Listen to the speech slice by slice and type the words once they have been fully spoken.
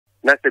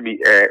That's to be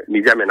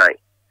Mijamenai.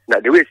 Now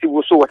the way she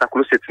was so what I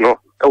could sit no,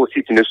 I was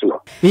sitting this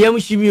no.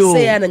 Yamushimio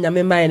say and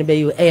your mind be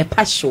you a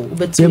passion,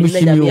 but you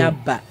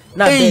never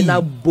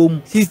now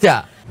boom.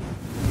 Sister.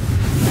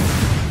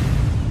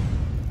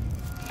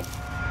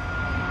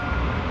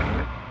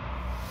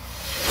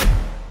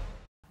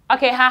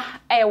 Okay,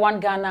 one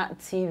Ghana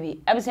TV.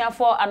 Everything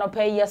for an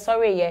opay,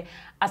 sorry, ye,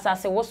 as I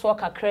say, was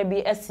walk a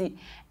crabby, esi,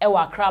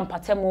 ewa cram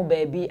patemo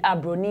baby, a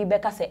brony,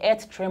 becca say,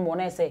 earth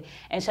tremor, say,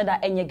 and shada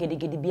enya giddy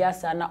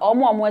biasa, na or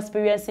more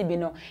experience,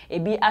 bino, a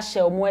be a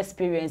shell more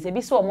experience, a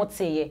be so much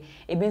say,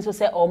 a bin so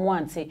say or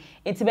one say,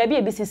 it's baby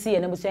a BCC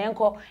and a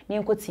musanko,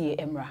 Ninko T.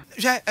 Emra.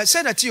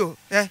 Send it to you,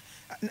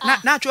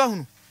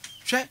 natural.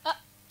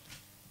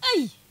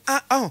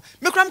 Oh,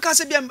 me cram can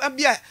say be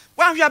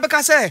one ya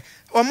beka say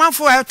o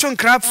manfo a ton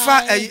crab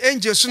fa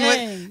angel so no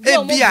e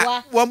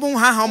bia wo bon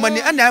ha mani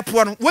na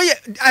epo no we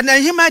na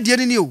hima de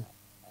ni o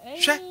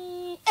hwe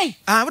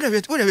what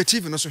have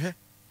TV no so hwe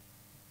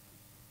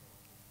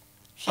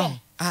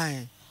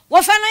ai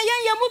wo fa na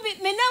yan mu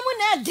bi me na mu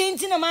na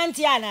denti na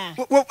manti ana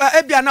wo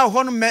e bia na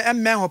ho no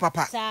me ho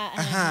papa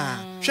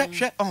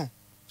hwe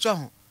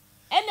so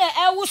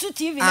ene wusu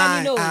TV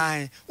na ni no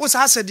wo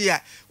sa asede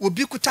a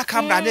obi kuta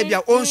camera na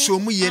bia onso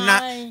mu ye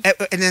na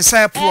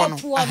enensa epo no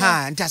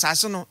nti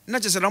asase no na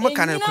chese no mo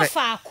kan kure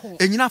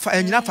enyina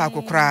fa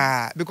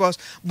akokra because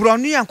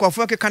bronu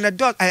yankofo ke kan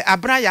dot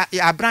abran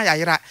ya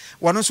yira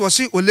wono so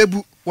si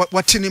olebu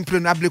watini mpre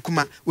no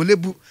ablekuma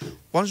olebu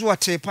wono so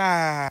wote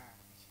pa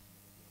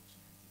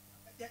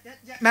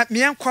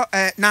mienko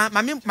na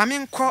mami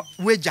nko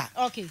weja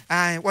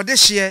wode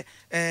hye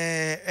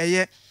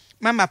eye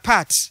mama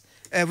part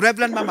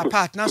Reverend Mama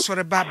Part na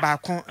sore ba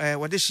kon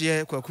wode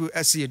hye kwaku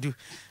asiedu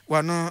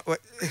wono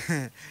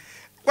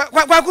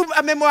kwaku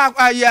amemo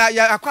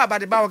ya akwa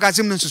abade ba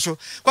wagazim no nsoso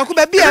kwaku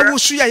ba bia wo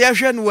su ya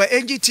hwe no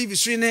NGTV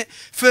su ne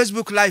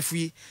Facebook live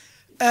yi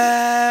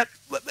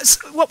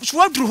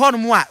what drew hon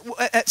mo a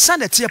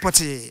sanda tie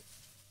pote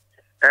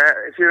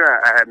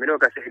Fear me no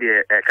ka say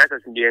the kasa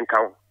ndi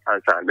enkan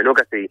ansa me no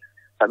ka say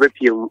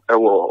abepiem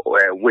wo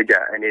weja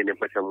ene ne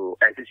potamu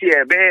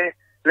see be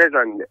less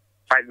than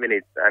 5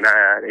 minutes and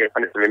I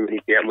find it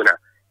really amuna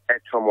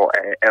tremor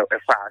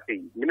far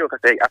say you know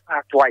say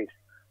apart twice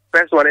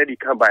first one they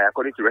come by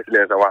according to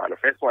residents the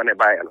first one they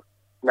buy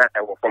na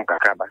from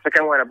Kakaba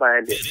second one buy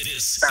and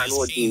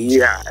no the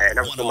year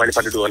na so money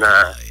for do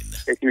na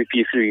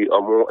SPP free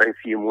or more and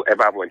see mu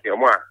ever want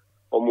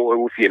or more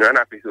we see na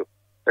so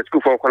the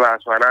school from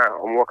class one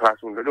or more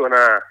classroom do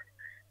na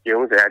you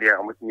know the idea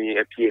almost me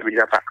a PA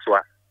with fax so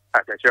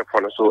as a chef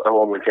for so I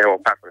want to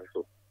pack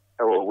so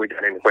we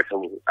done any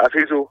question I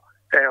feel so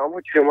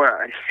almost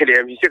I said,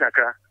 I'm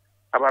Accra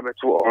about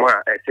 2 or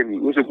more. I said, we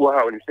also go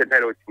out and said, I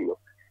don't know.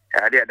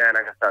 I did Diana,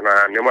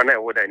 no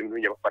one would I knew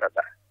your father.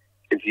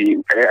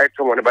 I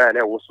told one about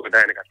I was so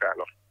Diana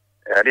Castrano.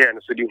 I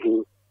didn't study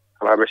who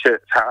I'm a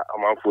share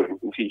amount for him.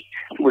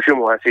 Which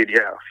I said,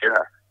 yeah,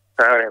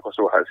 I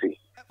also have seen.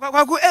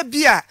 Kwaku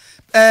ebia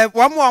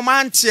one more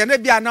man tie na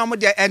bia na mo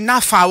de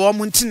enafa wo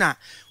muntina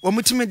wo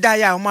mutimi da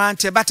ya mo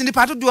ante but ni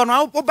pato do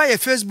no wo ba ye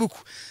Facebook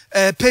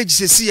page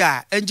sesi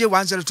a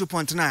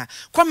NJ102.9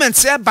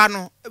 comments e ba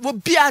no wo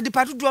bia di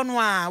pato do no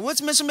a wo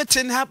timi so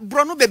meten ha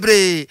bro no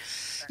bebre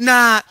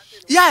na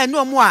ya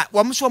eno mo a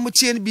wo so mo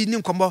tie bi ni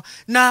nkombo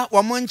na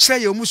wo mo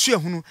nkyere ye mo su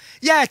ehunu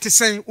ya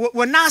etesen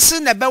wo na ase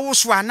na be wo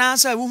so ana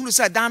sa wo hunu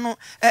sa dan no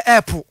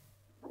epo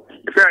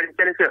Fear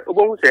say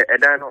obo say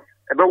edan no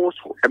ebe wo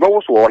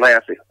so na ya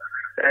say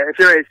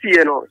Fear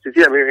see no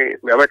see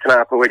me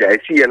abetena ko weja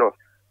see no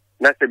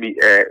na se bi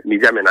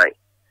Mijamenai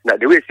na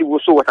the way see wo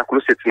so what I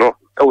could sit no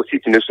I was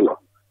sitting so no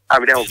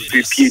am dey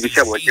PP bi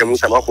se mo temu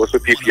sama ko so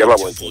PP aba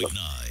won no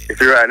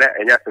Fear na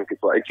enya some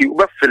people if you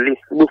feel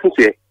wo fu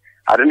say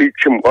I don't need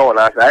chim all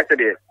na I said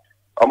ade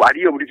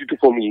am do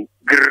for me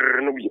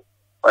grrr no bi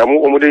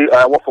I'm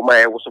work for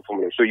my was for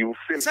me so you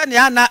feel say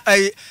na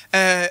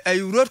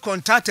road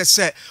contractor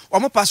say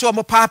omo pass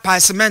omo pa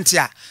cement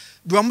ya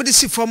do omo de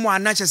si from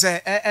ana che say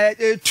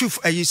tooth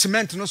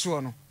cement no so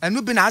no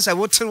anu bi na asa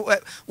what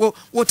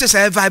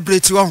say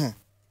vibrate wo ho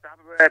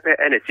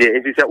energy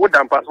it is what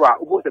damn pass wa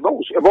wo say ba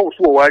wo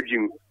so wa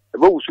jim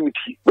ba wo so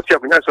ti wo say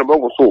kunya so ba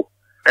wo so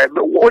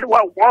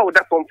what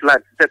that from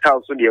flat set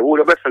house so there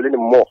wo be feeling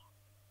more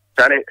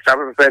tane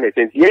sabe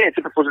anything yeah it's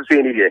supposed to say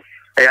any there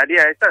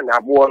idea is na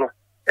abo no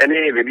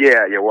any baby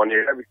you want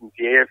everything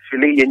here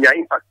feeling your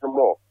impact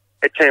more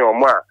a chain or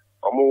more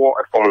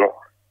a form no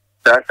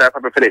that's a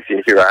proper finish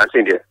if you are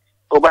saying there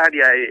over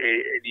the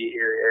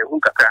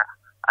hunkaka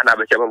and I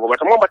bet but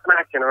more but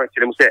na can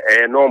actually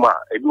say normal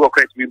if you are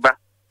correct be back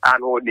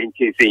and all the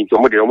saying so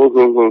more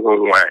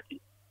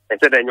and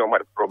said then you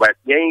might provide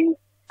gain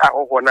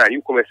na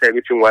you come say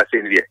everything was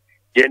saying there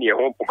yen your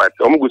home but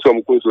omugu so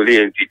mu console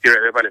and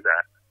teacher relevant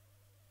that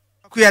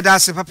kuya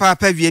dase papa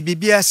pa wie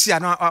bibia si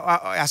ano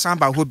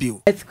asamba ho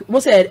bio mo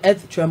say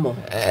earth tremor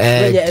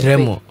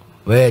tremor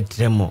we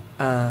tremor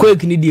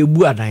quake ni de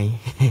ebu adan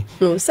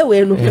no se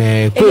we no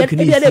quake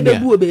ni de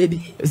bebu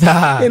baby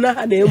sa na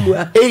ha na emu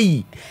a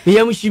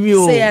yam shimi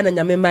o se ya na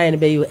nyame man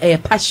be yo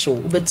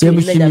passion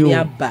betumi na nyame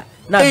aba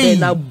na be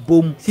na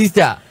bom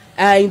sister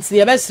nti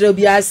ye besre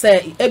bia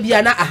se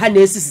ebia na aha na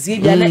esisi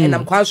bia na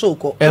enam kwa so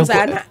ko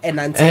nsa na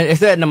enante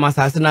se na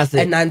masase na se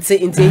enante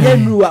nti ye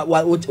nu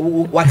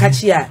wa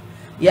kachi a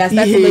ya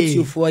start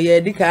to for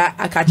ye dika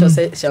akacho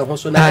se she ho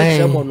so na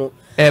she mo no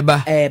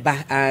eba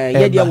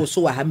ye dia wo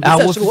so wa ha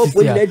so ho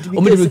fo na dubi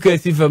o me ka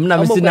si fam na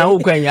me si na ho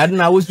kwan ya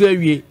na wo so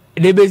awie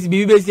de besi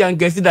bibi besi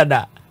ankasi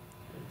dada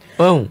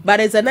oh but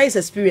it's a nice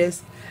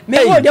experience me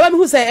ho dia me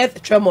who say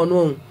earth tremor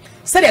no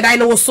said that I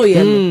know so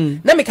ye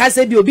na me ka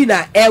say bi obi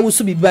na e wo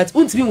so bi but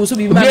untimi wo so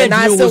bi ma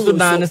na say wo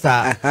so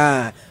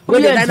aha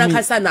we dey na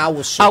ka say na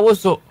wo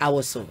so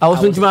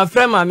ntima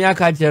frame ma me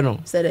aka kire no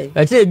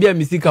e che bia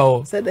misika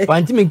ho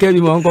wanti me nka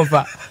bi mo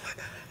nkofa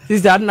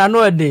sister na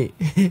no de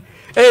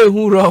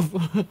hu rough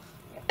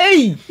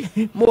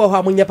mo ho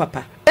amunya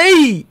papa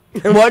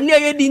bonni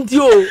aye dinti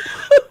o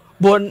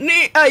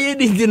bonni aye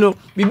dinti no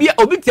bibia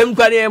obi tem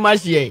kware e ma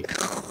hye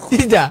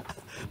sister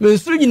me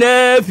nsu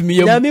nyina fi me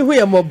yam na me hu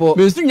ye mobo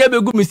me nsu nyina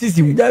begu me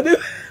sisi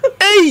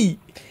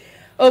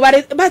oh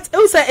but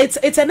also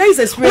it's a nice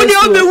experience when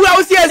you be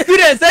who see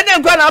experience and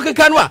then go na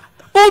okeka no a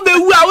o be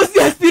who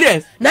see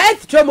experience na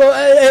et tremor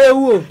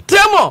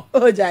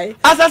oh jai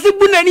asase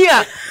bunani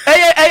a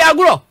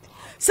agro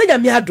say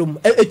nyame adom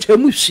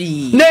etwamu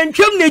hwi na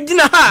ntwam na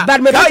gina ha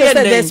but me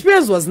the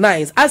experience was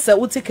nice as a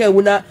utika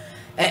wuna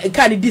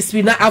can this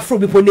be na afro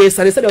be pone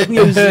sare say hu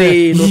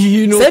ye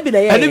no say bi na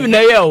ye ani bi na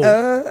ye o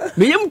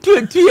me yam tu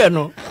ye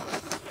no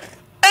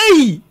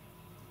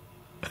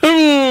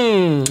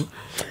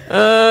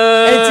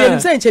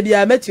enti say nche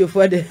bia Matthew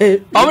for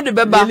the am de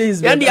beba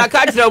ya de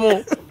aka kire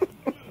mo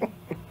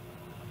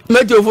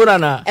Matthew for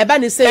na eba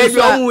ni say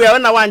so a we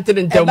na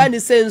wantere ntem eba ni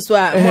say so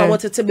a mo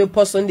wotete be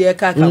person de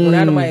aka ka mo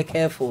na my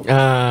careful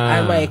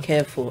I'm my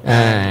careful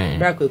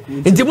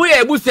enti mo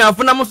ye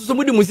ebusuafo na mo so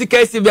mo di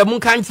musika esi bia mo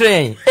kan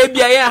kire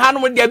ebia ye ha no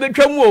mo de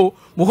betwam o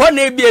mo ho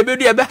na ebia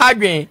ebedu e be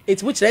hadwen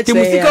enti mo kire ti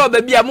musika o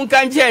ba bia mo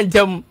kan kire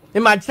ntem e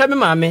ma kire me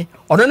maame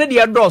ono ne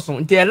de doso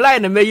enti e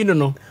line na mayi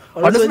no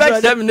ono so ba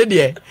kire me ne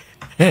de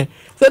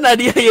se na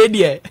de ye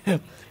de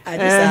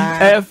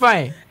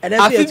fine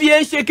afi bi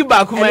en shake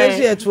back man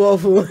energy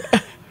 12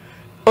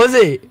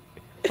 oze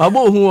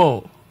abo hu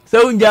o se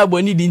unja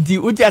aboni dinti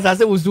uti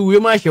asase wusu we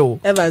ma hwe o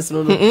Evans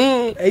no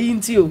eyi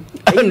nti o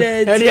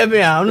eyi na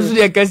me a onu so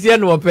de kase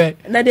no ope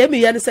na de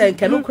me ya ne se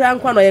nke no kura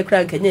nkwa no ye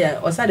kura nkenye ya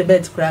o sa de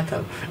bet kura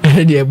kan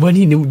de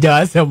boni ni ja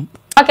asem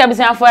okay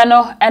bisiafo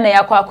no ene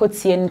yakwa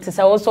akotie nti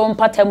se wo so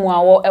mpatamu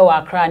awo e wa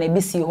Accra na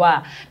bisi ho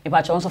a me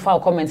pa cho so fa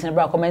comment na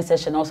bra comment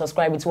section or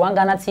subscribe to One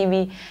Ghana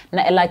TV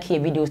na like your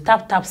videos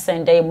tap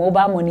send a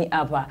mobile money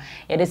app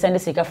ya de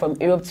send sika from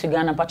Europe to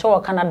Ghana pa cho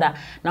Canada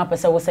na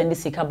pese wo send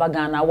sika ba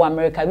Ghana wo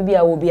America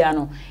bibia wo bia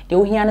no de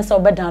wo hia ne se wo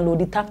be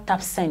download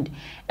tap send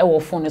e wo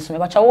phone so me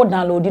pa cho wo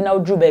download na wo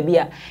dru ba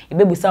bia e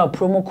be busa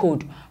promo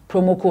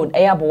code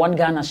ayabo One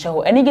Ghana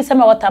show eni gi se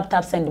me wo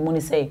tap send money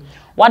say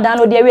what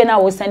download the way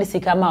now we send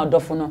sika ma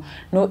odofo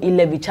no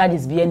 11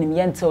 charges be enim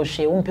yentel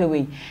hwe umpe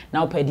we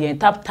now pay the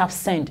tap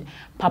send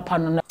papa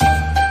no.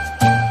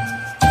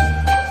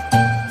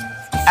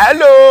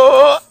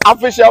 Hello,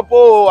 official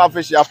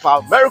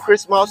pal. Merry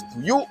Christmas to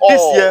you all.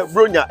 This year,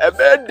 Bronya,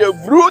 the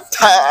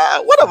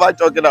brutal. What am I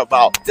talking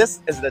about? This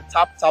is the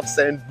tap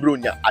send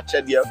Bronya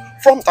Achedia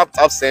from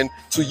tap send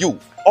to you.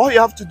 All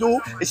you have to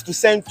do is to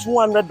send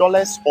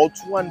 $200 or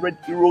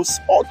 €200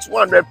 or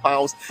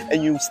 £200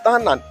 and you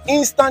stand an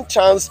instant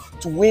chance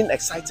to win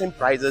exciting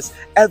prizes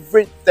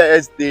every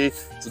Thursday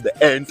to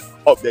the end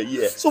of the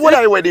year. So what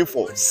are you waiting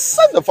for?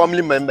 Send the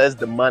family members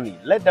the money.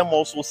 Let them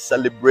also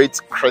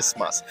celebrate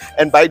Christmas.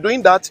 And by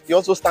doing that, you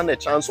also stand a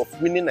chance of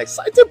winning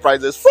exciting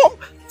prizes from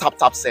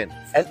tap send.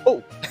 And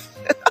oh,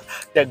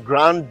 the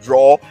grand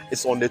draw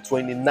is on the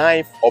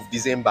 29th of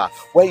December,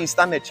 where you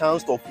stand a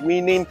chance of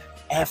winning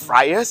air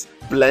fryers,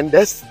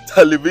 blenders,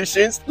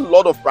 televisions, a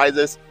lot of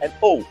prizes, and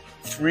oh,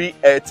 free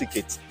air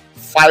tickets,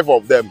 5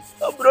 of them.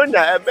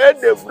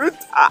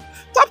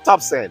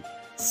 Tap send.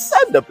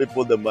 Send the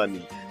people the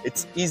money.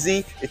 It's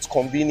easy, it's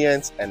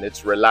convenient, and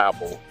it's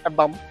reliable.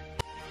 Bam.